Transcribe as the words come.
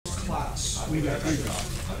We got your job.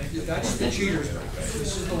 That's the cheater's job.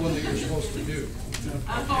 This is the one that you're supposed to do. We didn't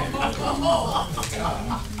know we were going to have homework.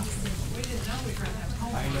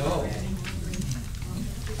 I know.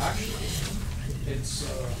 Actually, it's,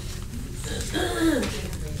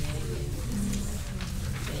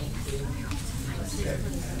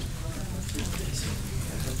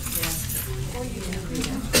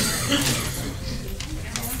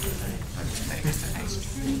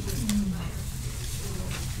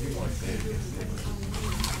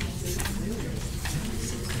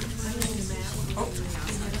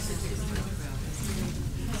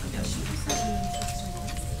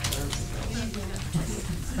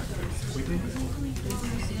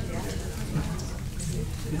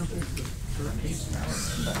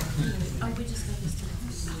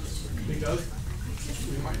 he does.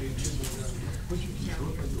 We might need two more.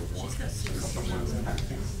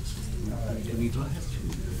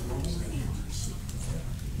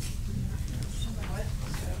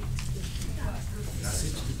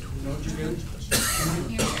 Don't you get it?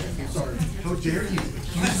 Sorry. How dare you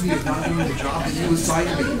accuse me of not doing the job that you assigned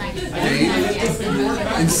me,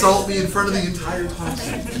 Dave? Insult me in front of the entire class.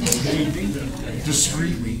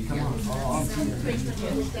 Discreetly, come on.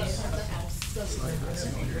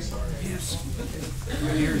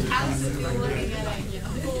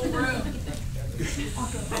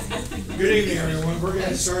 Good evening, everyone. We're going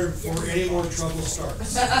to start before any more trouble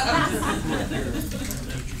starts.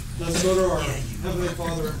 Let's go to our Heavenly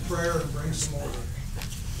Father in prayer and bring some order.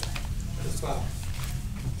 Let's bow.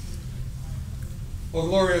 Oh,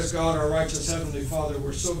 glorious God, our righteous Heavenly Father,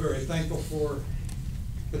 we're so very thankful for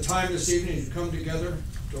the time this evening to come together,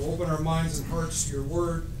 to open our minds and hearts to your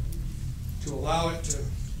word, to allow it to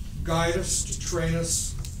guide us, to train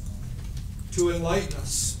us, to enlighten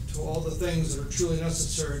us to all the things that are truly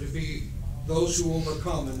necessary to be those who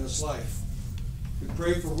overcome in this life. We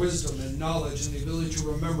pray for wisdom and knowledge and the ability to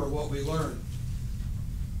remember what we learn.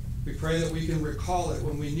 We pray that we can recall it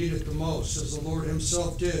when we need it the most, as the Lord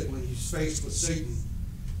himself did when he's faced with Satan,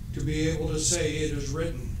 to be able to say, "It is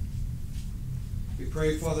written." We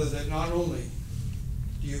pray, Father, that not only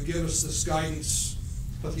do you give us this guidance,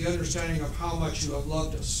 but the understanding of how much you have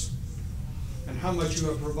loved us and how much you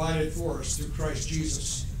have provided for us through Christ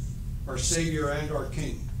Jesus, our Savior and our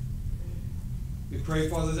King. We pray,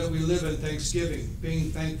 Father, that we live in thanksgiving,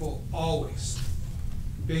 being thankful always,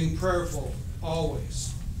 being prayerful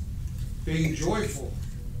always, being joyful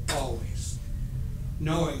always,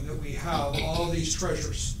 knowing that we have all these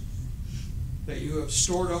treasures that you have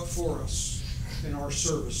stored up for us in our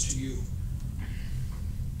service to you.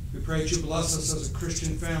 We pray that you bless us as a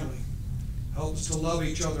Christian family. Help us to love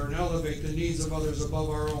each other and elevate the needs of others above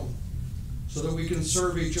our own, so that we can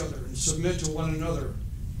serve each other and submit to one another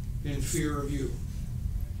in fear of you.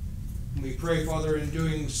 And we pray, Father, in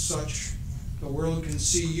doing such, the world can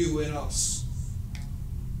see you in us.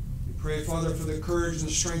 We pray, Father, for the courage and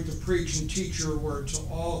the strength to preach and teach your word to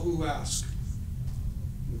all who ask.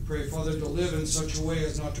 We pray, Father, to live in such a way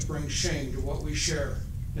as not to bring shame to what we share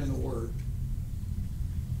in the word.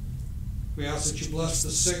 We ask that you bless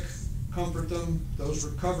the sick, comfort them, those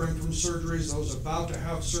recovering from surgeries, those about to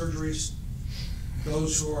have surgeries,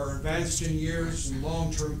 those who are advanced in years and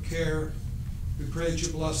long-term care. We pray that you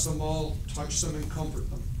bless them all, touch them, and comfort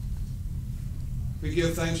them. We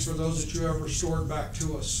give thanks for those that you have restored back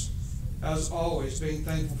to us, as always, being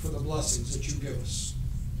thankful for the blessings that you give us.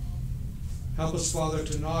 Help us, Father,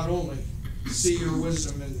 to not only see your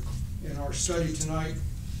wisdom in our study tonight,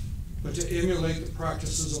 but to emulate the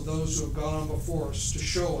practices of those who have gone on before us, to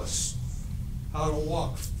show us how to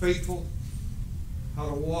walk faithful, how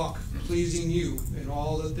to walk pleasing you in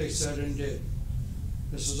all that they said and did.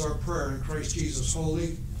 This is our prayer in Christ Jesus'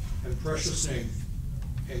 holy and precious name.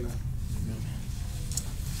 Amen.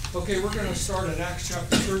 Okay, we're going to start in Acts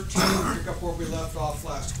chapter 13, pick up where we left off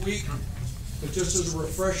last week. But just as a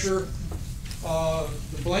refresher,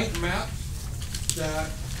 the blank map that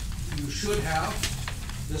you should have,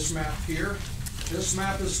 this map here, this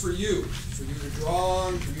map is for you to draw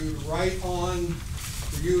on, for you to write on,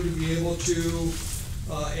 for you to be able to,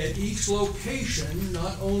 at each location,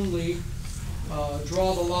 not only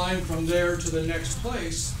draw the line from there to the next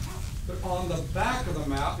place, but on the back of the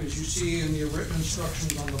map, as you see in the written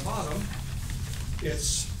instructions on the bottom,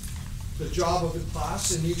 it's the job of the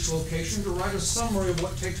class in each location to write a summary of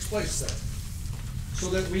what takes place there, so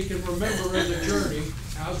that we can remember in the journey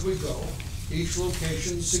as we go each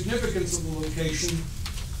location, the significance of the location,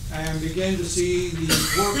 and begin to see the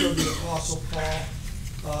work of the Apostle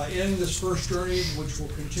Paul in this first journey, which will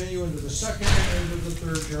continue into the second and into the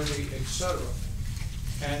third journey, etc.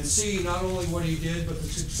 And see not only what he did, but the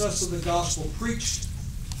success of the gospel preached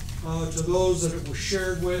to those that it was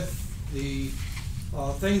shared with, the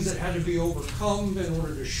things that had to be overcome in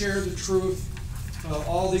order to share the truth.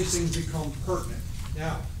 All these things become pertinent.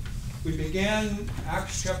 Now, we began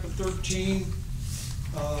Acts chapter 13.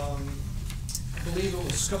 I believe it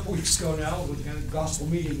was a couple weeks ago now. We had a gospel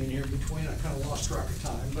meeting in here between. I kind of lost track of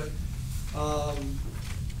time. But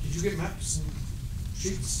did you get maps and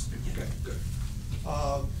sheets? Okay, good.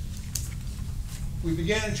 We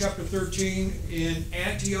began in chapter 13 in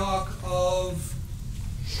Antioch of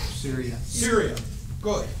Syria. Syria.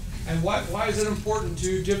 Good. And why is it important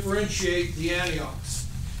to differentiate the Antiochs?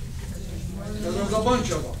 Because there's a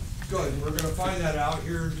bunch of them. Good. We're going to find that out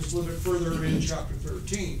here just a little bit further in chapter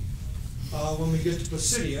 13. When we get to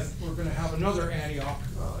Pisidia, we're going to have another Antioch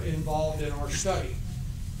involved in our study.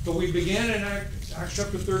 But we began in Acts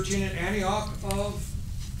chapter 13 in Antioch of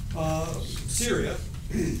Syria.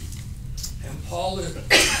 And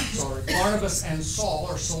Barnabas and Saul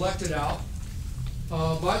are selected out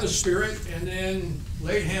by the Spirit and then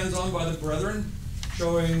laid hands on by the brethren,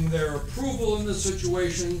 showing their approval in the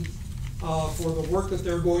situation for the work that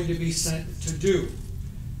they're going to be sent to do.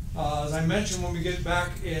 As I mentioned, when we get back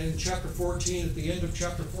in chapter 14, at the end of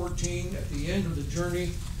chapter 14, at the end of the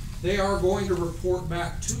journey, they are going to report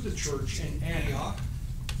back to the church in Antioch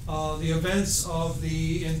the events of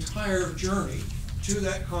the entire journey to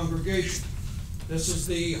that congregation. This is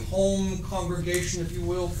the home congregation, if you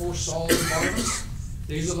will, for Saul and Barnabas.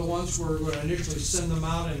 These are the ones who are going to initially send them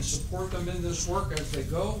out and support them in this work as they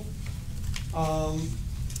go.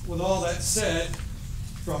 With all that said,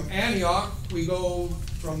 from Antioch, we go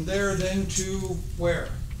from there then to where?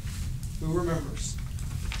 Who remembers?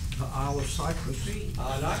 The Isle of Cyprus.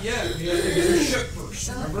 Not yet. We had to get a ship first,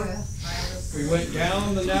 remember? We went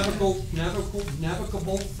down the navigable, that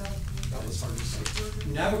was hard to say,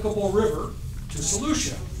 navigable river to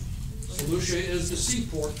Seleucia. Seleucia is the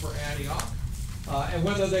seaport for Antioch. And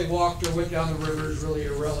whether they walked or went down the river is really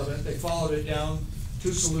irrelevant. They followed it down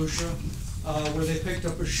to Seleucia, where they picked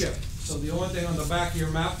up a ship. So the only thing on the back of your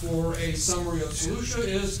map for a summary of Seleucia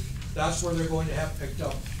is that's where they're going to have picked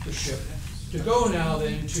up the ship. To go now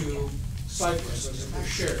then to Cyprus, as it was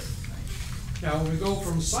shared. Now when we go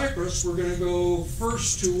from Cyprus, we're going to go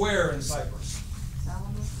first to where in Cyprus?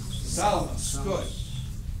 Salamis. Good.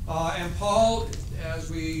 And Paul, as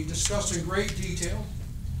we discussed in great detail,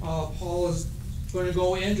 Paul is going to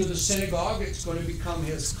go into the synagogue. It's going to become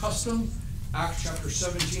his custom. Acts chapter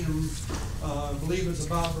 17, I believe it's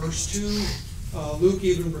about verse 2. Luke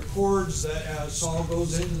even records that as Saul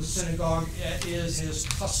goes into the synagogue, it is his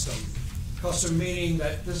custom. Custom meaning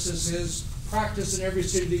that this is his practice in every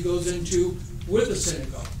city he goes into with the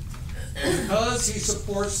synagogue. Because he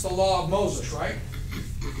supports the law of Moses, right?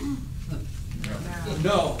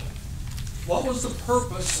 No. What was the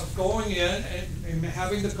purpose of going in and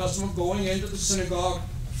having the custom of going into the synagogue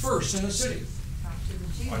first in the city?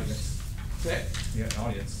 Audience. Okay. Yeah, an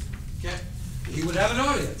audience. Okay. He would have an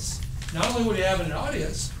audience. Not only would he have an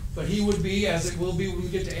audience, but he would be, as it will be when we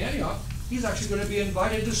get to Antioch, he's actually going to be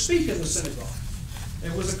invited to speak in the synagogue.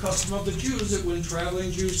 It was a custom of the Jews that when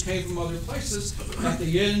traveling Jews came from other places, at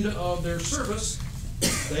the end of their service,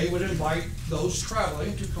 they would invite those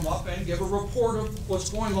traveling to come up and give a report of what's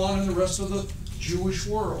going on in the rest of the Jewish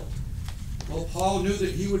world. Well, Paul knew that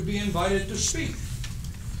he would be invited to speak.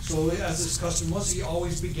 So as his custom was, he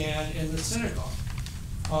always began in the synagogue.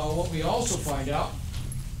 What we also find out,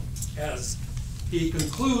 as he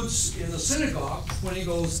concludes in the synagogue, when he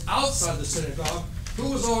goes outside the synagogue, who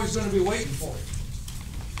was always going to be waiting for him?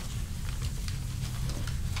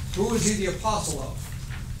 Who is he the apostle of?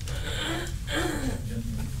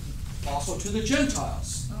 Apostle to the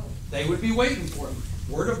Gentiles. They would be waiting for him.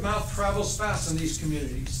 Word of mouth travels fast in these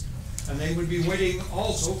communities. And they would be waiting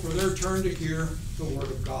also for their turn to hear the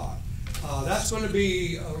word of God. That's going to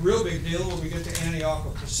be a real big deal when we get to Antioch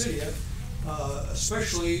of Pisidia,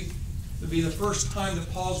 especially to be the first time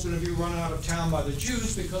that Paul's going to be run out of town by the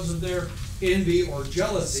Jews because of their envy or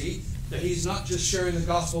jealousy, that he's not just sharing the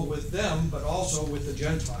gospel with them, but also with the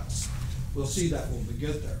Gentiles. We'll see that when we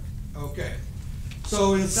get there. Okay.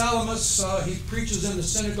 So in Salamis, he preaches in the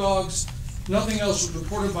synagogues. Nothing else was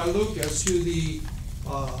reported by Luke as to the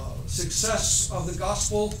success of the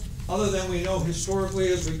gospel, other than we know historically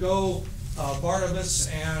as we go, Barnabas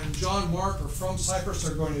and John Mark are from Cyprus.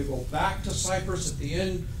 They're going to go back to Cyprus at the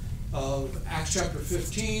end of Acts chapter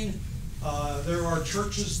 15. There are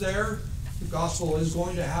churches there. The gospel is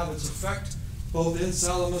going to have its effect both in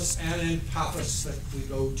Salamis and in Paphos that we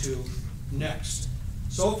go to next.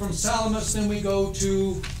 So from Salamis then we go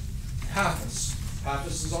to Paphos.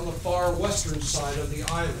 Paphos is on the far western side of the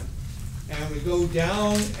island. And we go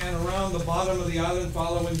down and around the bottom of the island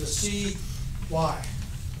following the sea. Why?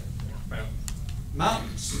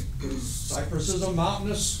 Mountains. Cyprus is a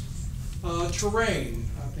mountainous terrain.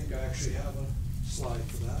 I think I actually have a slide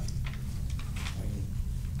for that.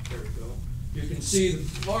 There we go. You can see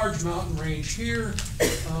the large mountain range here.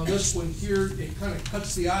 This one here, it kind of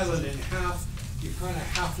cuts the island in half. You kind of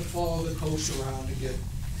have to follow the coast around to get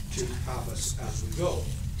to Paphos as we go.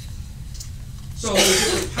 So we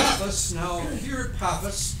get to Paphos. Now here at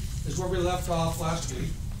Paphos is where we left off last week.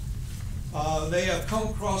 They have come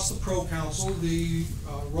across the proconsul, the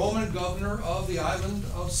Roman governor of the island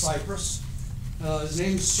of Cyprus. His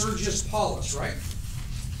name is Sergius Paulus, right?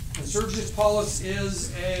 And Sergius Paulus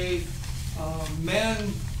is a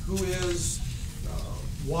man who is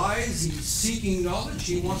wise. He's seeking knowledge.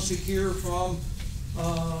 He wants to hear from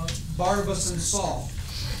Barnabas and Saul.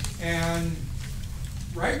 And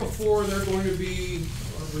right before they're going to be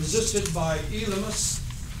resisted by Elymas,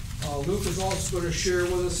 Luke is also going to share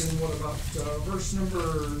with us in what about verse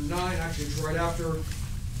number 9, actually it's right after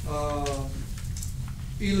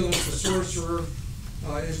Elymas the sorcerer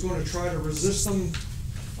is going to try to resist them.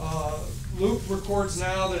 Luke records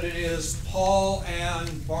now that it is Paul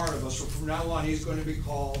and Barnabas, so from now on he's going to be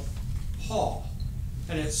called Paul.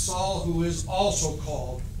 And it's Saul who is also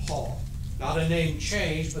called Paul. Not a name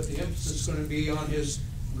change, but the emphasis is going to be on his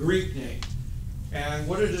Greek name. And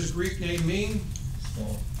what does his Greek name mean?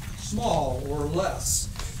 Small. Small or less,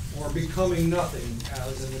 or becoming nothing,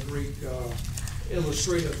 as in the Greek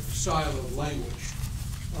illustrative style of language.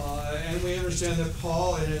 And we understand that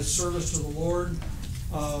Paul, in his service to the Lord,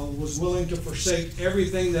 was willing to forsake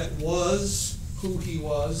everything that was who he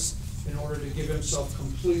was in order to give himself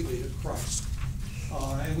completely to Christ.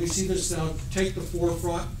 And we see this now take the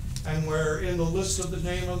forefront, and where in the list of the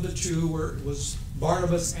name of the two, where it was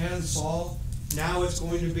Barnabas and Saul, now it's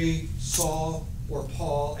going to be Saul or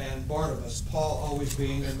Paul and Barnabas, Paul always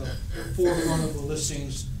being in the forefront of the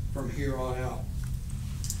listings from here on out.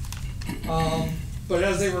 But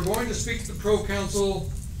as they were going to speak to the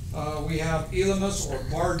proconsul, we have Elymas, or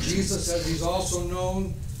Bar Jesus as he's also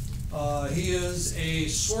known. He is a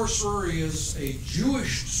sorcerer. He is a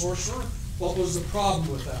Jewish sorcerer. What was the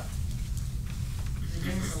problem with that?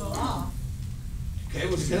 Against the law. Okay,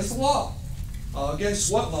 it was against the law.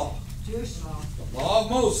 Against what law? Jewish law. The law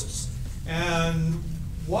of Moses. And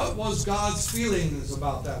what was God's feelings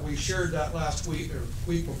about that? We shared that last week, or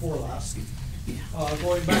week before last.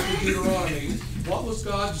 Going back to Deuteronomy, what was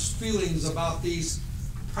God's feelings about these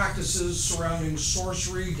practices surrounding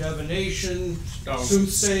sorcery, divination,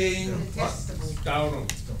 soothsaying? Detestable. Stone them.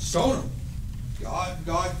 Stone them.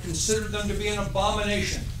 God considered them to be an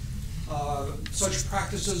abomination. Such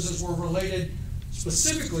practices as were related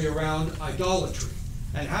specifically around idolatry.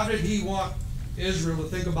 And how did he want Israel to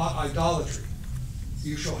think about idolatry?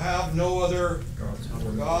 You shall have no other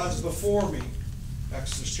gods before me.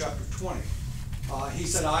 Exodus chapter 20. He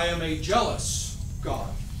said, I am a jealous God.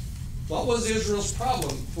 What was Israel's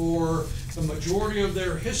problem for the majority of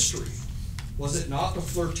their history? Was it not the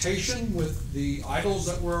flirtation with the idols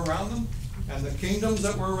that were around them and the kingdoms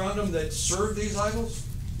that were around them that served these idols?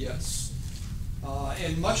 Yes.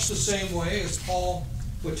 In much the same way as Paul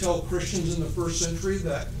would tell Christians in the first century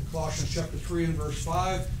that in Colossians chapter 3 and verse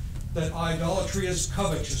 5, that idolatry is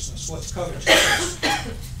covetousness. What's covetousness?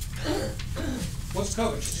 What's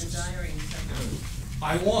covetousness? Desiring something.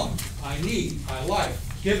 I want, I need, I like,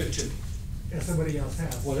 give it to me. And somebody else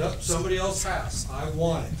has. What somebody else has, I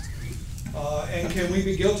want it. And can we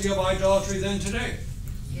be guilty of idolatry then today?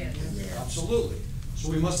 Yes. Absolutely. So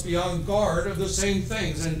we must be on guard of the same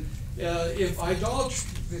things. And if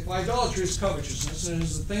idolatry is covetousness, and it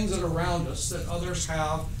is the things that are around us that others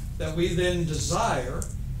have that we then desire,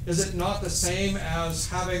 is it not the same as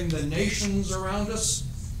having the nations around us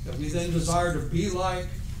that we then desire to be like?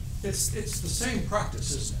 It's the same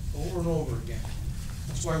practice, isn't it? Over and over again.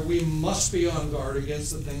 That's why we must be on guard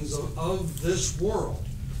against the things of this world.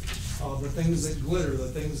 The things that glitter, the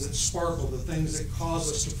things that sparkle, the things that cause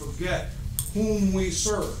us to forget whom we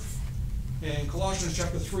serve. In Colossians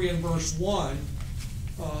chapter 3 and verse 1,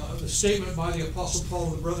 the statement by the Apostle Paul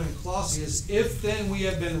to the brethren in Colossae is, if then we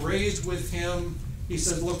have been raised with him, he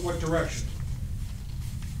says, look what direction?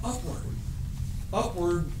 Upward.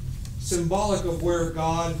 Upward, symbolic of where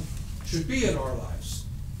God should be in our lives.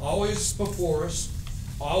 Always before us,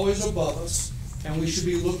 always above us, and we should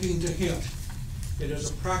be looking to him. It is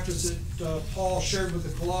a practice that Paul shared with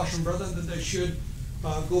the Colossian brethren, that they should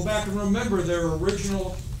go back and remember their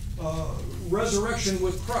original resurrection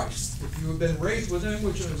with Christ. If you have been raised with him,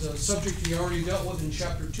 which is a subject he already dealt with in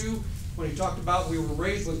chapter 2, when he talked about we were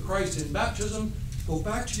raised with Christ in baptism, Go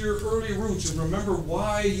back to your early roots and remember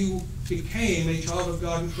why you became a child of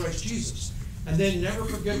God in Christ Jesus. And then never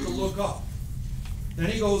forget to look up. Then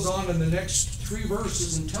he goes on in the next 3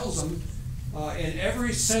 verses and tells them, in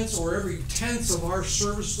every sense or every tense of our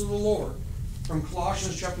service to the Lord, from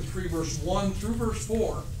Colossians chapter 3, verse 1 through verse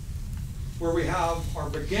 4, where we have our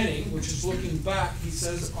beginning, which is looking back, he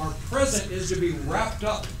says our present is to be wrapped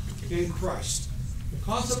up in Christ. The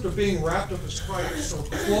concept of being wrapped up as Christ, or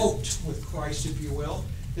cloaked with Christ, if you will,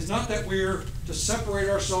 is not that we're to separate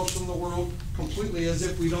ourselves from the world completely as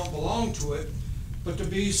if we don't belong to it, but to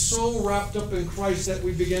be so wrapped up in Christ that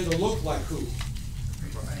we begin to look like who?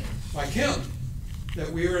 Like Him. That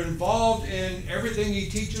we are involved in everything He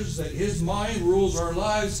teaches, that His mind rules our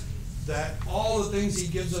lives, that all the things He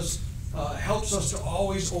gives us helps us to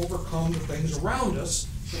always overcome the things around us,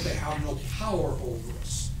 that they have no power over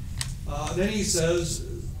us. Then he says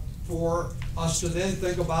for us to then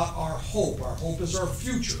think about our hope. Our hope is our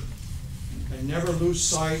future. And never lose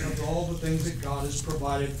sight of all the things that God has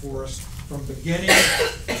provided for us from beginning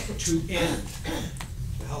to end,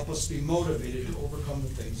 to help us be motivated to overcome the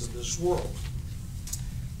things of this world.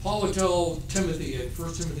 Paul would tell Timothy in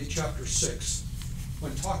 1 Timothy chapter 6,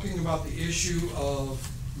 when talking about the issue of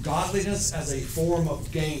godliness as a form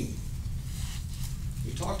of gain.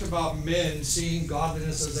 He talked about men seeing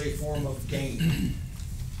godliness as a form of gain.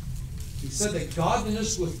 He said that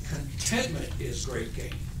godliness with contentment is great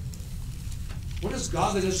gain. What does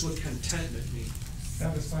godliness with contentment mean?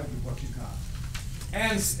 Satisfied with what you got.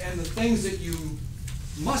 And the things that you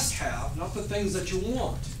must have, not the things that you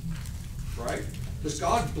want. Right? Does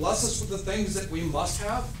God bless us with the things that we must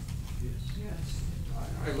have?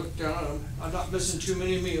 I look down at them. I'm not missing too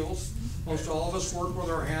many meals. Most all of us work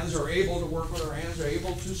with our hands, are able to work with our hands, are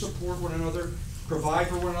able to support one another, provide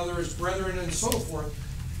for one another as brethren, and so forth.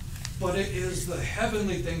 But it is the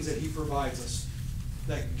heavenly things that He provides us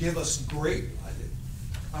that give us great.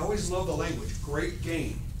 I always love the language, great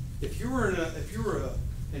gain. If you were an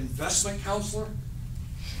investment counselor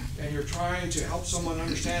and you're trying to help someone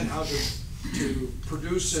understand how to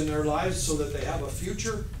produce in their lives so that they have a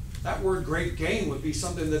future, that word great gain would be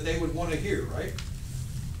something that they would want to hear, right?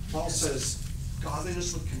 Paul says,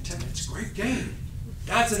 godliness with contentment, it's great gain.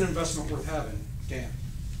 That's an investment worth having, Dan.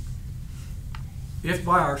 If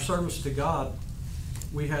by our service to God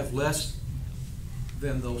we have less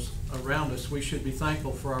than those around us, we should be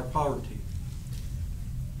thankful for our poverty.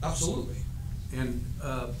 Absolutely. And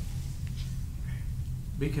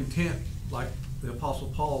be content like the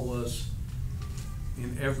Apostle Paul was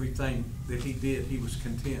in everything that he did. He was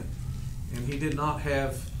content. And he did not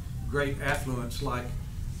have great affluence like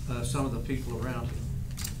some of the people around him.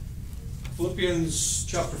 Philippians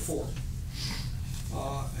chapter 4.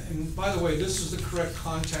 And by the way, this is the correct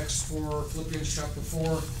context for Philippians chapter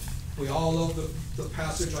 4. We all love the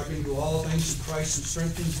passage, I can do all things through Christ who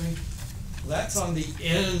strengthens me. That's on the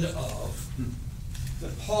end of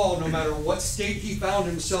that Paul, no matter what state he found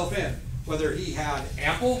himself in, whether he had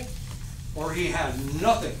ample or he had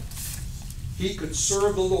nothing, he could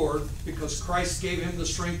serve the Lord because Christ gave him the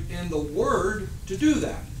strength in the Word to do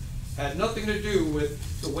that. Had nothing to do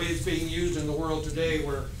with the way it's being used in the world today,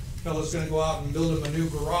 where a fellow's going to go out and build him a new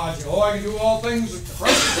garage. And, I can do all things with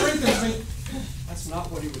Christ strengthens me. That's not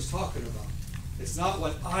what he was talking about. It's not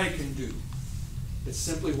what I can do. It's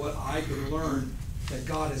simply what I can learn that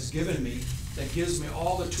God has given me, that gives me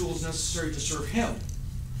all the tools necessary to serve Him.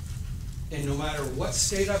 And no matter what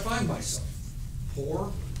state I find myself,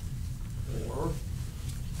 poor or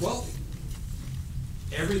wealthy,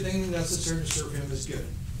 everything necessary to serve Him is given.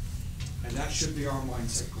 And that should be our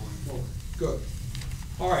mindset going forward. Good.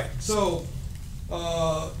 All right, so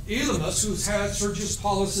Elymas, who's had Sergius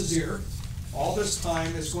Paulus's ear all this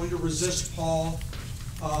time, is going to resist Paul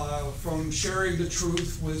from sharing the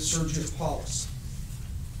truth with Sergius Paulus.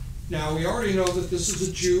 Now, we already know that this is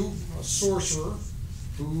a Jew, a sorcerer,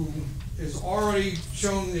 who is already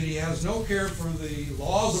shown that he has no care for the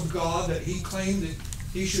laws of God that he claimed that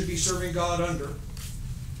he should be serving God under.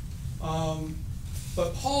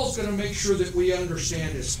 But Paul's going to make sure that we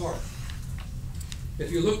understand his heart. If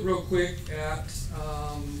you look real quick at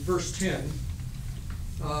verse 10,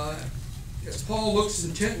 as Paul looks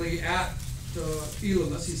intently at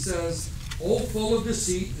Elymas, he says, "O full of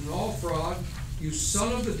deceit and all fraud, you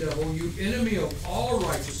son of the devil, you enemy of all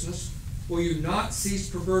righteousness, will you not cease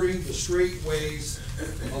perverting the straight ways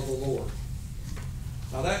of the Lord?"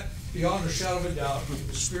 Now that, beyond a shadow of a doubt,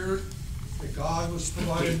 the Spirit that God was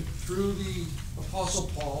provided through the Apostle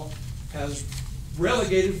Paul has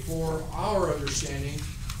relegated for our understanding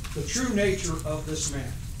the true nature of this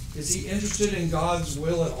man. Is he interested in God's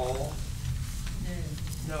will at all?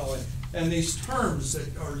 No. And these terms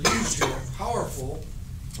that are used here are powerful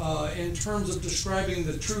in terms of describing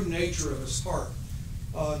the true nature of his heart.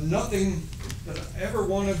 Nothing that I ever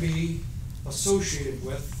want to be associated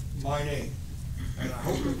with my name. And I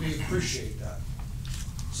hope that we appreciate that.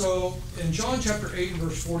 So in John chapter 8 and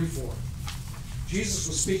verse 44, Jesus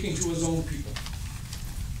was speaking to his own people.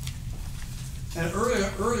 And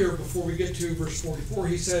earlier, before we get to verse 44,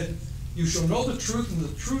 he said, "You shall know the truth, and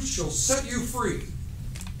the truth shall set you free."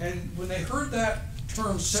 And when they heard that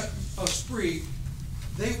term, "set us free,"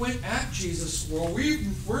 they went at Jesus. "Well,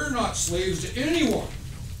 we're not slaves to anyone."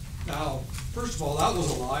 Now, first of all, that was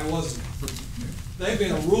a lie, wasn't it? They've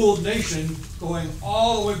been a ruled nation going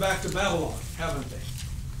all the way back to Babylon, haven't they?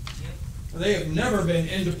 They have never been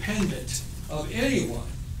independent of anyone.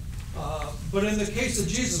 But in the case that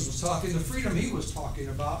Jesus was talking, the freedom he was talking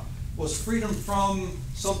about was freedom from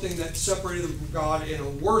something that separated them from God in a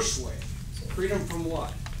worse way. Freedom from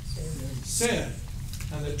what? Sin.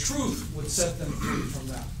 And the truth would set them free from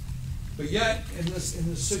that. But yet, in this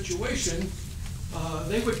situation,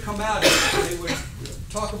 they would come at it. They would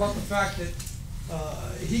talk about the fact that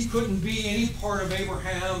he couldn't be any part of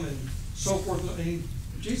Abraham and so forth. And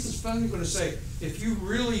Jesus is finally going to say, if you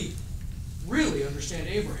really understand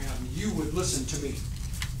Abraham, you would listen to me.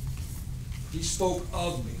 He spoke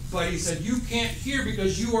of me. But he said, you can't hear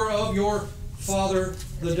because you are of your father,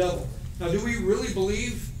 the devil. Now, do we really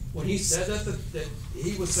believe when he said that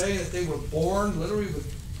he was saying that they were born literally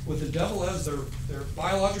with the devil as their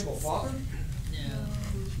biological father?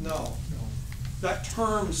 No. That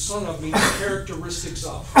term, son of, means characteristics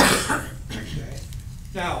of. Okay.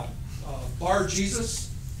 Now, Bar Jesus,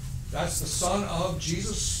 that's the son of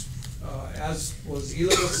Jesus, as was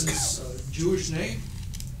Elias's Jewish name.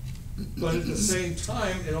 But at the same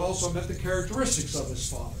time, it also meant the characteristics of his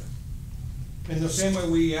father. In the same way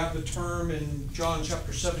we have the term in John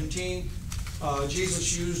chapter 17,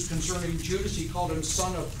 Jesus used concerning Judas, he called him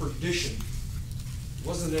son of perdition. It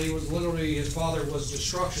wasn't that he was literally, his father was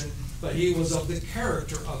destruction, but he was of the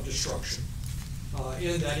character of destruction,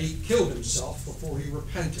 in that he killed himself before he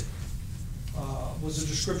repented. Was a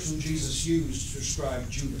description Jesus used to describe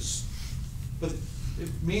Judas. But it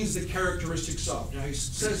means the characteristics of. Now he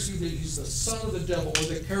says that he's the son of the devil, or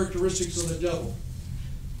the characteristics of the devil.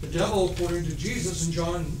 The devil, according to Jesus in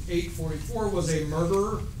John 8:44, was a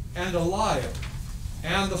murderer and a liar,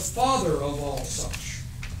 and the father of all such.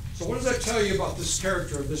 So what does that tell you about this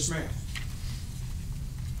character of this man?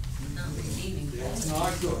 Not redeeming. It's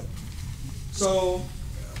not good. So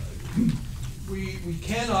we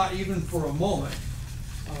cannot even for a moment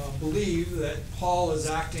believe that Paul is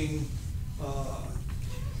acting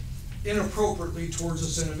inappropriately towards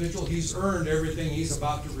this individual. He's earned everything he's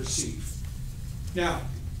about to receive. Now,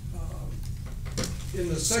 in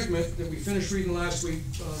the segment that we finished reading last week,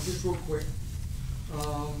 just real quick,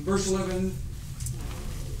 verse 11,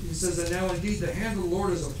 it says that now indeed the hand of the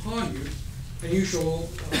Lord is upon you, and you shall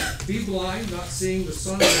be blind, not seeing the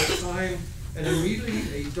sun at the time. And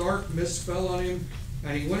immediately a dark mist fell on him,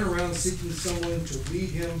 and he went around seeking someone to lead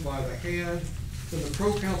him by the hand. Then the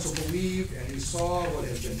proconsul believed, and he saw what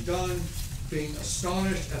had been done, being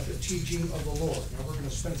astonished at the teaching of the Lord. Now we're going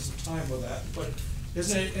to spend some time with that, but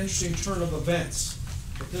isn't it an interesting turn of events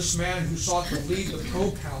that this man who sought to lead the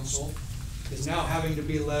proconsul is now having to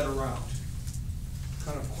be led around?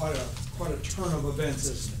 Kind of quite a turn of events,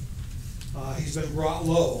 isn't it? He's been brought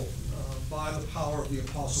low by the power of the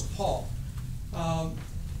Apostle Paul.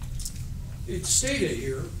 It's stated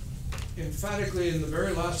here, emphatically in the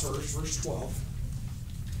very last verse, verse 12,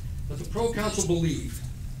 that the proconsul believed.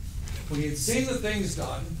 When he had seen the things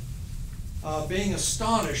done, being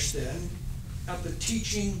astonished then at the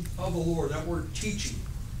teaching of the Lord. That word teaching,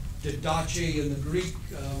 didache in the Greek,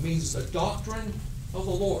 means the doctrine of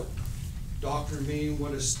the Lord. Doctrine meaning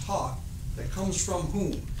what is taught, that comes from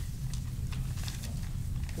whom?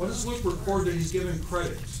 What does Luke record that he's given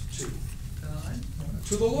credit to? God.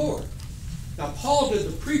 To the Lord. Now Paul did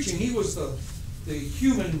the preaching. He was the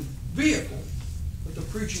human vehicle, but the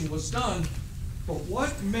preaching was done. But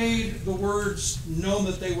what made the words known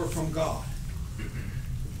that they were from God?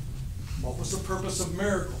 What was the purpose of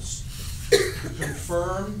miracles? To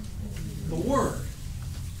confirm the word.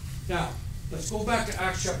 Now, let's go back to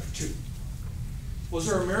Acts chapter 2. Was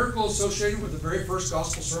there a miracle associated with the very first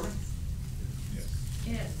gospel sermon?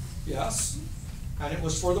 Yes. Yes. And it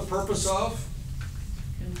was for the purpose of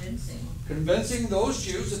convincing those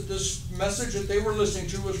Jews that this message that they were listening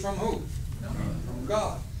to was from who? From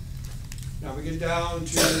God. Now we get down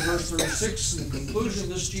to verse 36. In conclusion,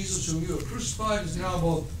 this Jesus whom you have crucified is now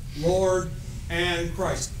both Lord and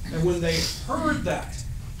Christ. And when they heard that,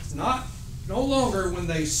 not no longer when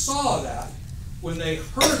they saw that, when they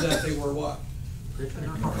heard that, they were what?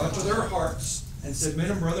 Cut to their hearts and said,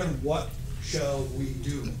 men and brethren, what shall we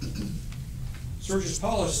do? Sergius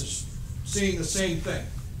Paulus is seeing the same thing,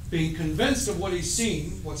 being convinced of what he's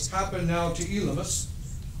seen, what's happened now to Elymas.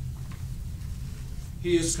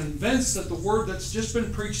 He is convinced that the word that's just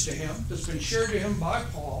been preached to him, that's been shared to him by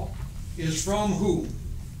Paul, is from who?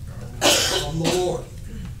 From the Lord.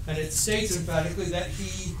 And it states emphatically that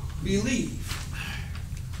he believed.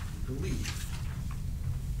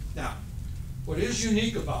 Now, what is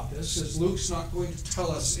unique about this is Luke's not going to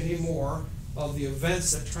tell us any more of the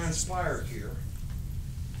events that transpired here.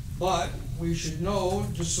 But we should know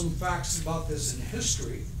just some facts about this in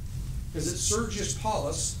history, because it's Sergius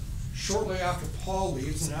Paulus, shortly after Paul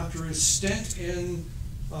leaves and after his stint in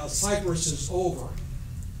Cyprus is over,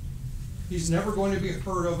 he's never going to be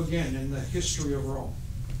heard of again in the history of Rome.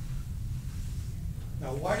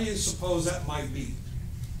 Now, why do you suppose that might be?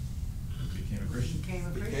 Became a Christian.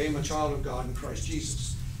 Became a child of God in Christ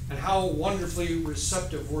Jesus. And how wonderfully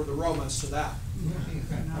receptive were the Romans to that?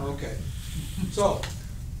 Okay. So,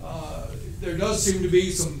 there does seem to be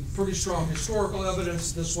some pretty strong historical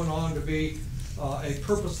evidence that this went on to be a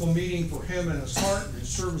purposeful meeting for him and his heart and his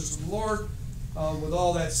service to the Lord. With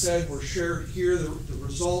all that said, we're shared here the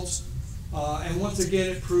results. And once again,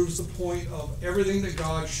 it proves the point of everything that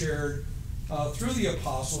God shared through the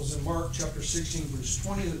apostles in Mark chapter 16, verse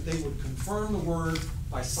 20, that they would confirm the word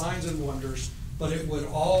by signs and wonders, but it would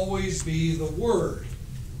always be the word.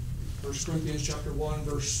 1 Corinthians chapter 1,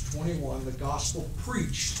 verse 21, the gospel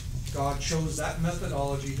preached. God chose that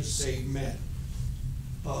methodology to save men.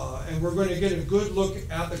 And we're going to get a good look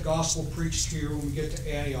at the gospel preached here when we get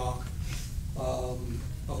to Antioch of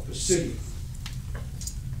Pisidia.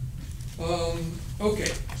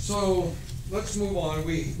 Okay, so let's move on.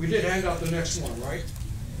 We did hand out the next one, right?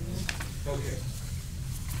 Okay.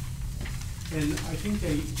 And I think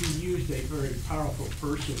he used a very powerful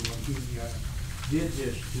person when he did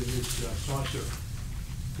this to this sorcerer.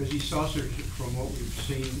 Because these sorcerers, from what we've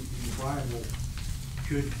seen in the Bible,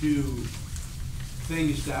 could do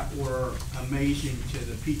things that were amazing to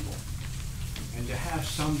the people. And to have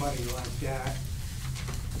somebody like that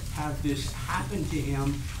have this happen to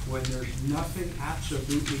him when there's nothing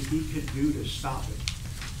absolutely he could do to stop it.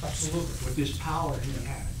 Absolutely. With this power he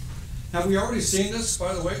had. Have we already seen this,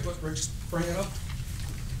 by the way, but Rick's bringing it up?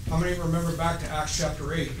 How many remember back to Acts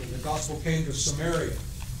chapter 8 when the gospel came to Samaria?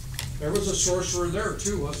 There was a sorcerer there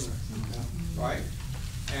too, wasn't there? Yeah. Right?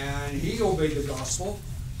 And he obeyed the gospel.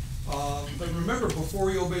 But remember, before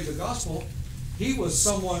he obeyed the gospel, he was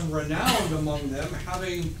someone renowned among them,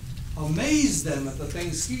 having amazed them at the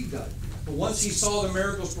things he'd done. But once he saw the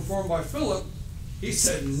miracles performed by Philip, he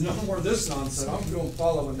said, no more of this nonsense, I'm going to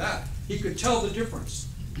follow in that. He could tell the difference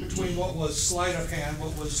between what was sleight of hand,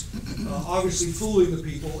 what was obviously fooling the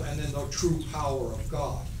people, and then the true power of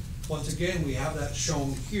God. Once again, we have that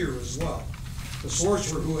shown here as well. The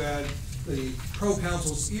sorcerer who had the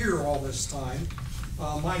proconsul's ear all this time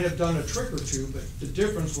might have done a trick or two, but the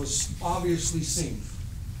difference was obviously seen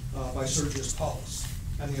by Sergius Paulus.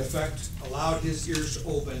 And the effect allowed his ears to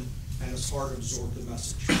open and his heart absorb the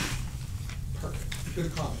message. Perfect.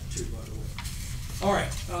 Good comment too, by the way. All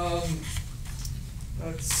right.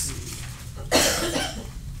 Let's see.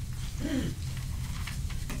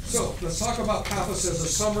 So let's talk about Paphos as a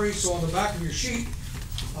summary. So on the back of your sheet,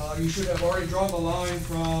 you should have already drawn the line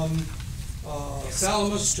from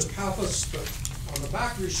Salamis to Paphos, but on the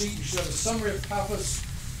back of your sheet, you should have a summary of Paphos.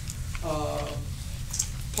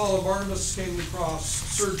 Paul and Barnabas came across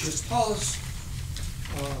Sergius Paulus.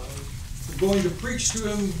 Going to preach to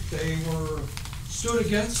him, they were stood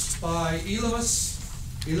against by Elymas.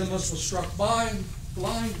 Elymas was struck blind,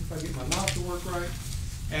 if I get my mouth to work right,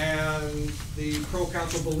 and the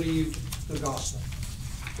proconsul believed the gospel.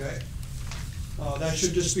 Okay? That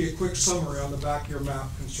should just be a quick summary on the back of your map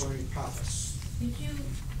concerning Paphos. Did you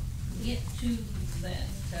get to that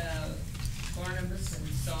Barnabas and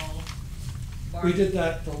Saul? We did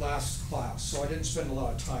that the last class, so I didn't spend a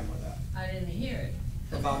lot of time with that. I didn't hear it.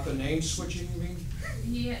 About the name switching, you mean?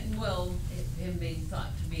 Yeah, well, him being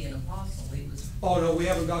thought to be an apostle, he was. Oh, no, we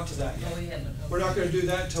haven't got to that yet. Oh, we haven't. Okay. We're not going to do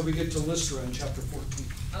that until we get to Lystra in chapter 14.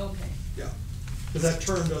 Okay. Yeah, because that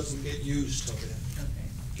term doesn't get used till then.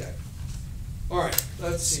 Okay. Okay. All right,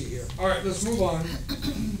 let's see here. All right, let's move on.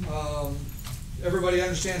 Everybody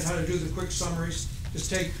understands how to do the quick summaries. Just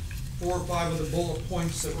take 4 or 5 of the bullet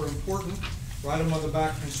points that were important, write them on the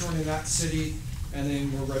back concerning that city, and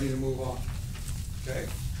then we're ready to move on. Okay?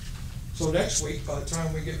 So next week, by the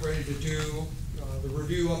time we get ready to do the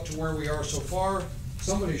review up to where we are so far,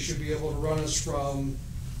 somebody should be able to run us from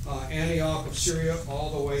Antioch of Syria, all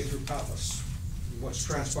the way through Paphos, what's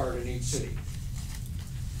transpired in each city.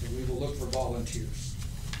 And we will look for volunteers.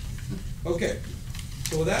 Okay,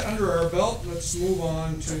 so with that under our belt, let's move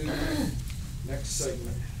on to the next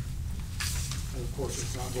segment. And of course,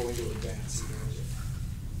 it's not going to advance either, is it?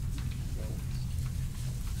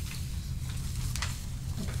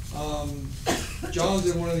 John's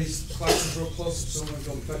in one of these classes real close, if someone will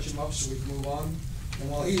come fetch him up so we can move on. And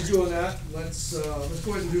while he's doing that, let's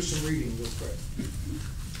go ahead and do some reading real quick.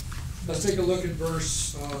 Let's take a look at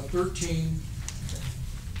verse 13.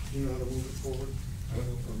 Do you know how to move it forward?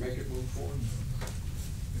 Or make it move forward?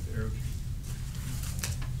 With arrows.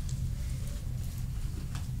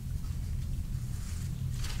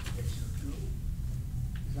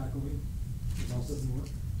 It's not going, it mouse doesn't work.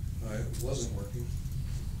 It wasn't working.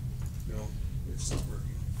 No, it's not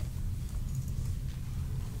working.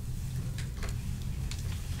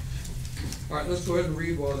 All right, let's go ahead and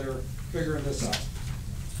read while they're figuring this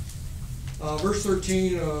out. Verse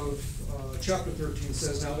 13 of chapter 13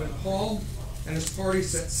 says, "Now when Paul and his party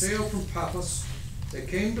set sail from Paphos, they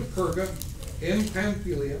came to Perga in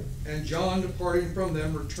Pamphylia, and John, departing from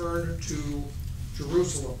them, returned to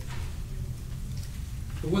Jerusalem.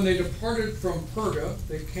 But when they departed from Perga,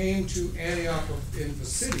 they came to Antioch in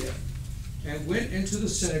Pisidia, and went into the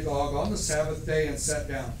synagogue on the Sabbath day and sat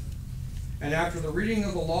down. And after the reading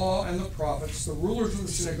of the law and the prophets, the rulers of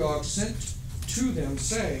the synagogue sent to them,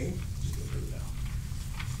 saying,"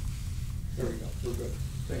 there we go, we're good,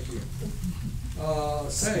 thank you.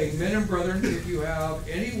 "Saying, men and brethren, if you have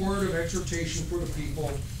any word of exhortation for the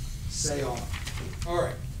people, say on." All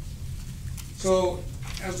right. So,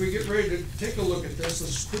 as we get ready to take a look at this,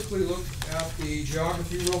 let's quickly look at the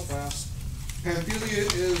geography real fast. Pamphylia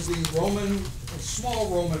is the small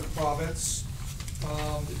Roman province.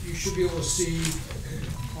 You should be able to see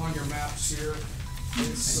on your maps here.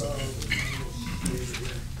 It's,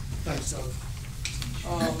 thanks, Doug.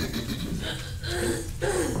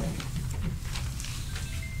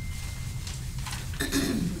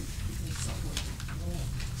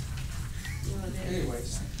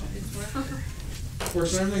 Anyways, of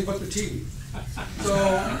course, everything but the TV. So,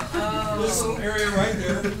 this little area right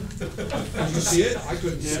there, did you see it? I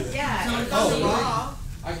couldn't see it. Yeah, it's Oh, on the really? wall.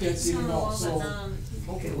 I can't see it at all, so.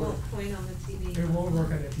 It won't point on the TV. It won't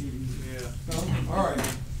work on the TV. All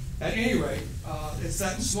right. At any rate, it's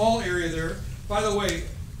that small area there. By the way,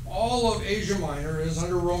 all of Asia Minor is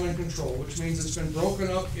under Roman control, which means it's been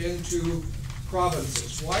broken up into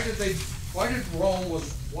provinces. Why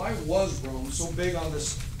was Rome so big on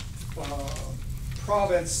this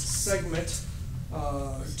province segment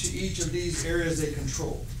to each of these areas they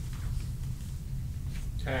control?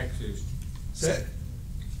 Taxes. Said?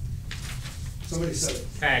 Somebody said it.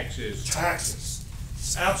 Taxes. Taxes.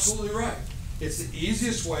 It's absolutely right. It's the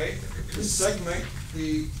easiest way to segment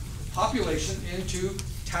the population into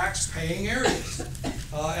tax-paying areas,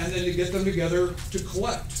 and then to get them together to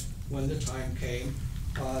collect when the time came,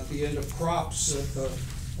 at the end of crops, at the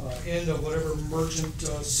end of whatever merchant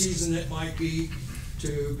season it might be,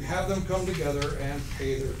 to have them come together and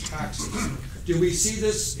pay their taxes. Do we see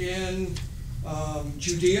this in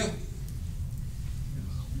Judea?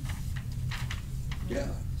 Yeah,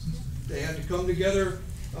 they had to come together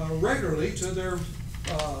regularly to their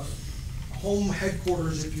home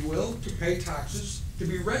headquarters, if you will, to pay taxes, to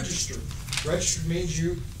be registered. Registered means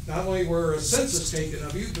you not only were a census taken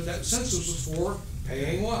of you, but that census was for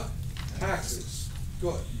paying what? Taxes.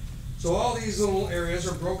 Good. So all these little areas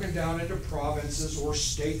are broken down into provinces or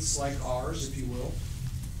states like ours, if you will.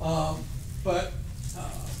 But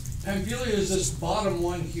Pamphylia is this bottom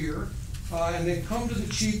one here, and they come to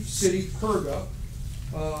the chief city, Perga,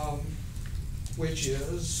 which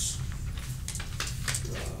is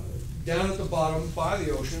down at the bottom by the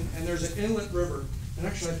ocean, and there's an inlet river. And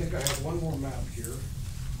actually, I think I have one more map here.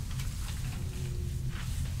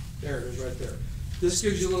 There it is right there. This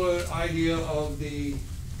gives you a little idea of the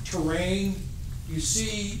terrain. You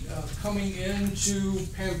see coming into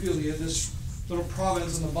Pamphylia, this little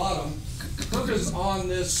province on the bottom, Perga's on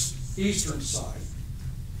this eastern side.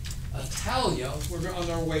 Italia, we're on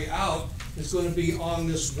our way out, is going to be on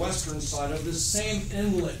this western side of this same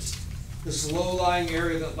inlet, this low-lying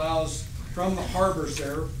area that allows, from the harbors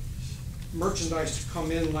there, merchandise to come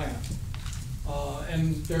inland.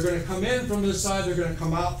 And they're going to come in from this side, they're going to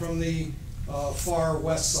come out from the far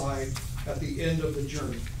west side at the end of the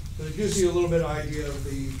journey. So it gives you a little bit of idea of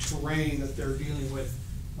the terrain that they're dealing with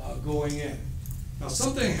going in. Now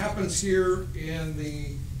something happens here in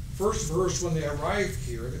the first verse when they arrive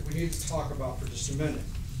here that we need to talk about for just a minute.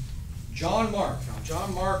 John Mark. Now,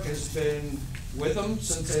 John Mark has been with them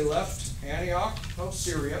since they left Antioch of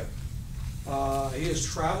Syria. He has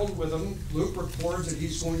traveled with them. Luke records that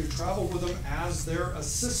he's going to travel with them as their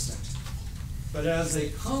assistant. But as they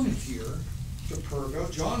come here to Perga,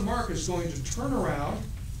 John Mark is going to turn around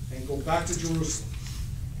and go back to Jerusalem.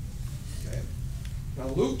 Okay? Now,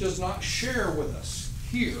 Luke does not share with us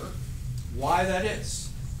here why that is.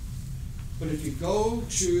 But if you go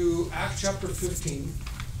to Acts chapter 15,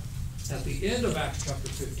 at the end of Acts chapter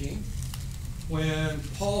 15, when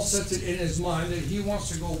Paul sets it in his mind that he wants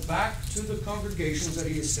to go back to the congregations that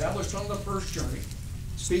he established on the first journey,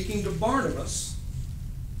 speaking to Barnabas,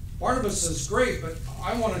 Barnabas says, great, but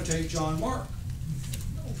I want to take John Mark.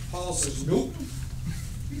 Paul says, nope.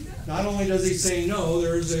 Not only does he say no,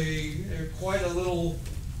 there's quite a little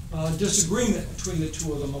disagreement between the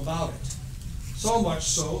two of them about it. So much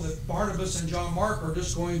so that Barnabas and John Mark are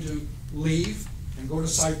just going to leave and go to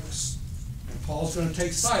Cyprus. And Paul's going to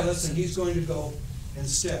take Silas and he's going to go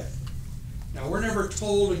instead. Now, we're never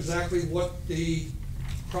told exactly what the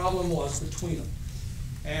problem was between them.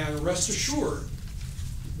 And rest assured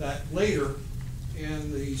that later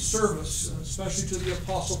in the service, especially to the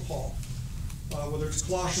Apostle Paul, whether it's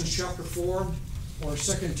Colossians chapter 4 or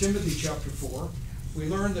 2 Timothy chapter 4, we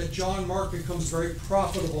learn that John Mark becomes very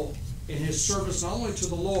profitable in his service not only to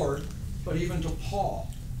the Lord, but even to Paul.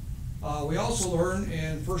 We also learn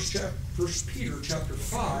in 1 Peter chapter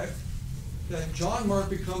 5 that John Mark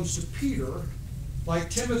becomes to Peter like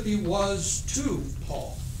Timothy was to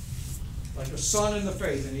Paul, like a son in the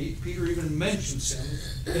faith, and Peter even mentions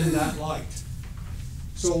him in that light.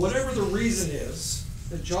 So whatever the reason is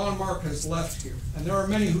that John Mark has left here, and there are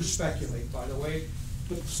many who speculate, by the way,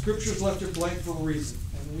 but the Scripture's left it blank for a reason,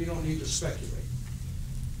 and we don't need to speculate.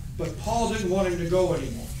 But Paul didn't want him to go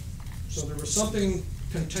anymore. So there was something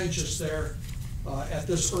contentious there at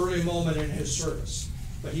this early moment in his service.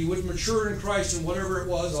 But he would mature in Christ, and whatever it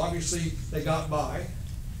was, obviously they got by.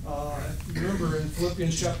 Remember in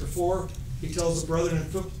Philippians chapter 4, he tells the brethren in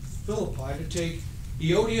Philippi to take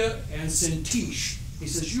Euodia and Syntyche. He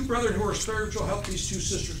says, you brethren who are spiritual, help these two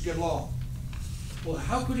sisters get along. Well,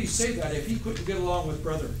 how could he say that if he couldn't get along with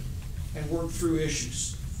brethren and work through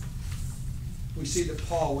issues? We see that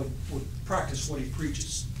Paul would practice what he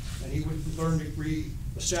preaches, and he would learn to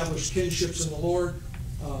re-establish kinships in the Lord,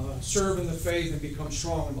 serve in the faith, and become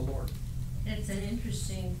strong in the Lord. It's an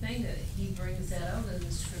interesting thing that he brings that out in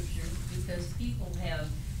the Scripture, because people have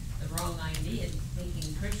the wrong idea,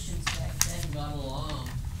 thinking Christians back then got along,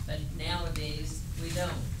 but nowadays we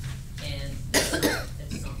don't, and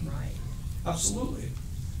that's not right. Absolutely.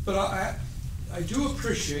 But I do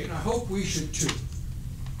appreciate, and I hope we should too,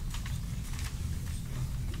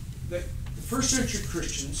 that the first century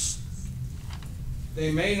Christians,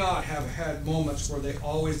 they may not have had moments where they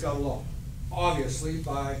always got along. Obviously,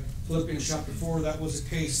 by Philippians chapter 4, that was the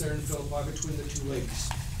case there in Philippi between the two ladies.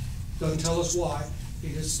 Doesn't tell us why.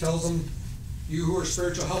 He just tells them, you who are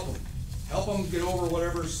spiritual, help them. Help them get over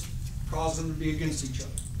whatever's caused them to be against each other.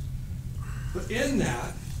 But in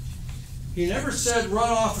that, he never said run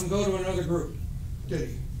off and go to another group, did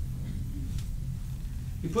he?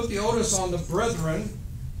 He put the onus on the brethren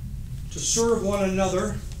to serve one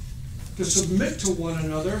another, to submit to one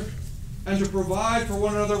another, and to provide for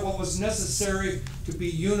one another what was necessary to be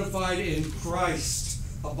unified in Christ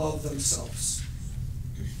above themselves.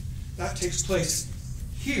 That takes place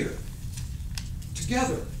here,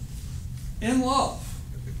 together, in love,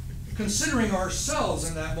 considering ourselves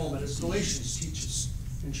in that moment, as Galatians teaches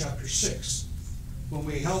in chapter 6. When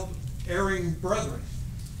we help erring brethren,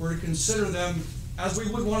 we're to consider them as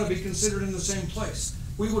we would want to be considered in the same place.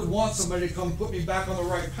 We would want somebody to come put me back on the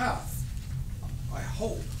right path. I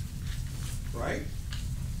hope. Right?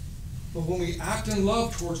 But when we act in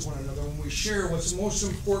love towards one another, when we share what's most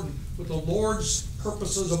important with the Lord's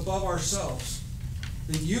purposes above ourselves,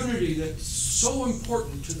 the unity that's so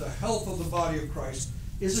important to the health of the body of Christ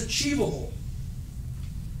is achievable.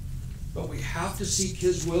 But we have to seek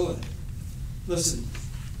His will in it. Listen,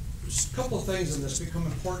 there's a couple of things in this become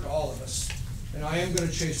important to all of us. And I am going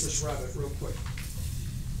to chase this rabbit real quick.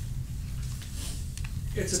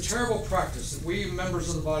 It's a terrible practice that we members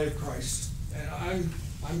of the body of Christ, and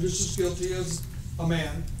I'm just as guilty as a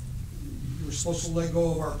man. We're supposed to let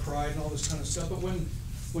go of our pride and all this kind of stuff. But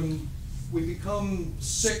when we become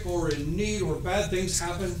sick or in need or bad things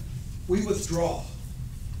happen, we withdraw.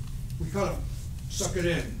 We kind of suck it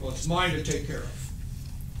in. Well, it's mine to take care of.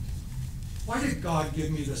 Why did God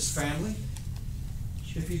give me this family?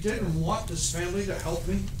 If He didn't want this family to help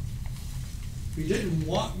me, if He didn't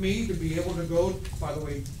want me to be able to go, by the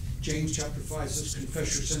way, James chapter 5 says,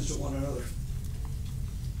 confess your sins to one another.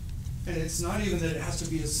 And it's not even that it has to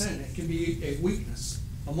be a sin. It can be a weakness,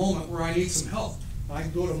 a moment where I need some help. I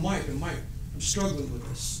can go to Mike, and Mike, I'm struggling with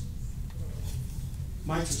this.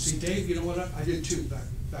 Mike said, see, Dave, you know what? I did too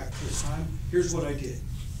back this time. Here's what I did.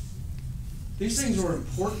 These things are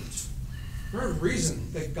important. There's a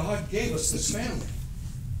reason that God gave us this family.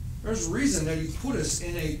 There's a reason that He put us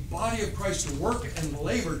in a body of Christ to work and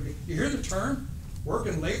labor. You hear the term? Work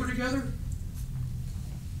and labor together?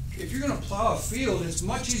 If you're going to plow a field, it's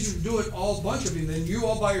much easier to do it all a bunch of you than you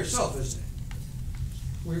all by yourself, isn't it?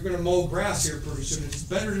 We're going to mow grass here pretty soon. It's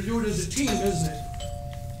better to do it as a team, isn't it?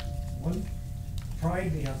 One,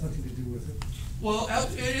 pride may have nothing to do with it. Well,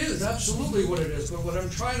 it is absolutely what it is. But what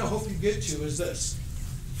I'm trying to hope you get to is this.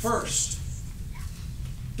 First,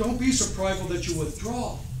 don't be so prideful that you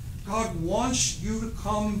withdraw. God wants you to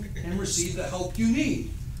come and receive the help you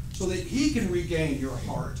need so that He can regain your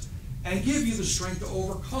heart and give you the strength to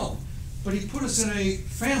overcome. But He put us in a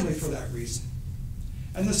family for that reason.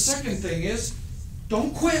 And the second thing is,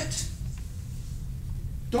 don't quit.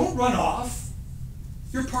 Don't run off.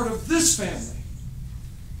 You're part of this family.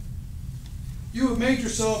 You have made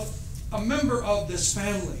yourself a member of this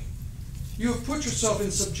family. You have put yourself in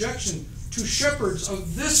subjection to shepherds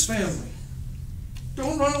of this family.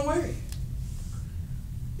 Don't run away.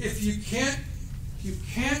 If you can't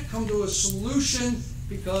come to a solution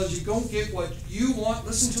because you don't get what you want,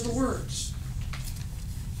 listen to the words.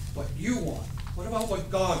 What you want. What about what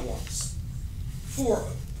God wants?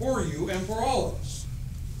 For you and for all of us.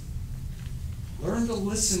 Learn to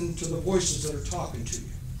listen to the voices that are talking to you.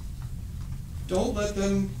 Don't let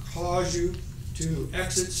them cause you to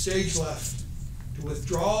exit stage left, to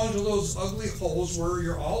withdraw into those ugly holes where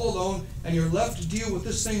you're all alone and you're left to deal with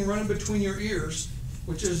this thing running between your ears,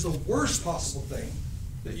 which is the worst possible thing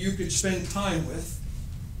that you could spend time with.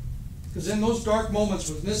 Because in those dark moments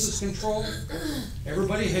with Mrs. Control,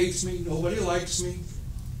 everybody hates me, nobody likes me,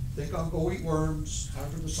 think I'll go eat worms,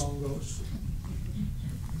 however the song goes.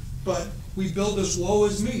 But we build this woe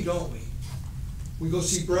is me, don't we? We go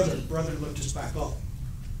see brethren lift us back up.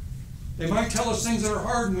 They might tell us things that are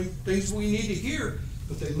hard and things we need to hear,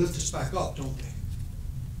 but they lift us back up, don't they?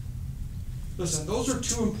 Listen, those are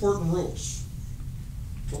two important rules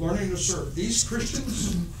to learning to serve. These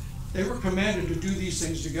Christians, they were commanded to do these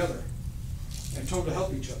things together and told to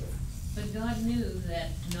help each other. But God knew that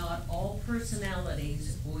not all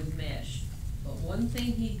personalities would mesh. But one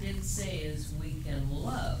thing He did say is we can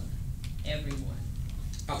love everyone.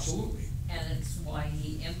 Absolutely. And it's why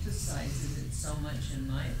He emphasizes it so much, in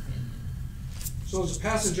my opinion. So there's a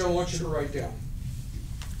passage I want you to write down.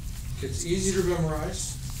 It's easy to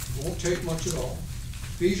memorize. It won't take much at all.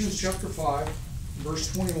 Ephesians chapter 5,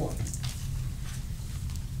 verse 21.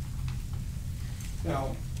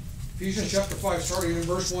 Now, Ephesians chapter 5, starting in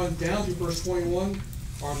verse 1 down to verse 21,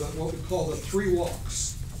 are what we call the three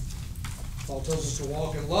walks. Paul tells us to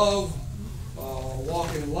walk in love,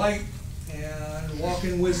 walk in light, and walk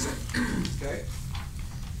in wisdom. Okay?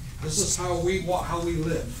 This is how we walk, how we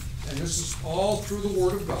live. And this is all through the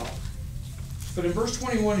Word of God. But in verse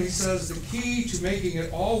 21, he says, the key to making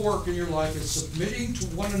it all work in your life is submitting to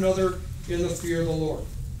one another in the fear of the Lord.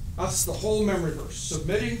 That's the whole memory verse.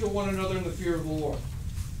 Submitting to one another in the fear of the Lord.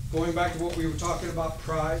 Going back to what we were talking about,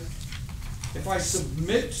 pride. If I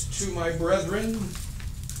submit to my brethren,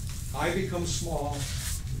 I become small.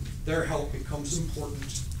 Their help becomes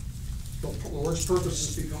important. The Lord's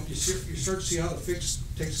purposes become, you start to see how the fix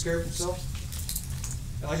takes care of itself.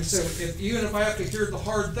 And like I said, even if I have to hear the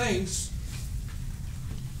hard things,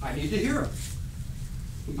 I need to hear them.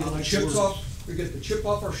 We get the chip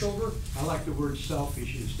off our shoulder. I like the word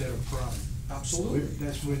selfish instead of pride. Absolutely.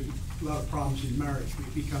 That's when a lot of problems in marriage.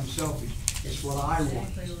 We become selfish. It's what I want.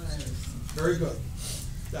 Exactly what I was saying. Very good.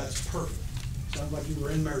 That's perfect. Sounds like you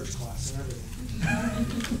were in marriage class and everything.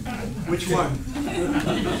 Which one?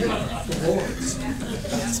 The Lord's.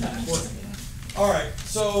 That's important. All right,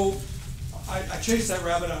 so I chased that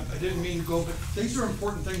rabbit. I didn't mean to go, but these are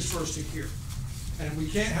important things for us to hear. And we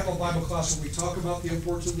can't have a Bible class where we talk about the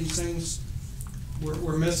importance of these things.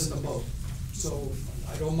 We're missing the boat. So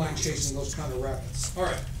I don't mind chasing those kind of rabbits. All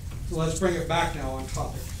right, so let's bring it back now on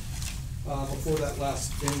topic before that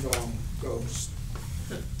last ding-dong goes.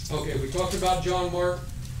 Okay, we talked about John Mark.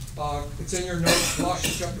 It's in your notes,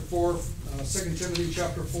 Colossians chapter 4, 2 Timothy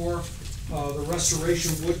chapter 4. The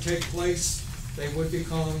restoration would take place. They would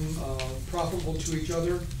become profitable to each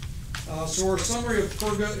other. So our summary of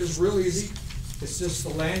Perga is real easy. It's just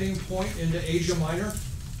the landing point into Asia Minor.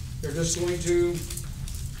 They're just going to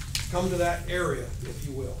come to that area, if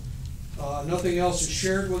you will. Nothing else is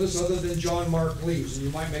shared with us other than John Mark leaves. And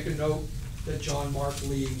you might make a note that John Mark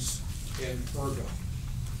leaves in Perga.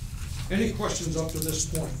 Any questions up to this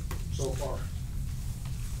point so far?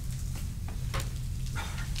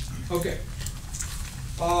 Okay.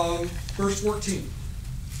 Verse 14.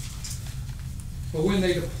 But when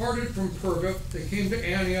they departed from Perga, they came to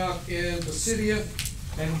Antioch in Pisidia,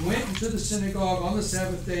 and went into the synagogue on the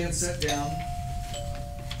Sabbath day and sat down.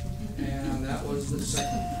 And that was the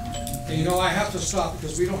second. And you know, I have to stop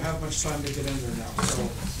because we don't have much time to get in there now, so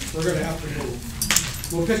we're going to have to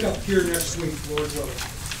move. We'll pick up here next week, Lord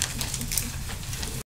willing.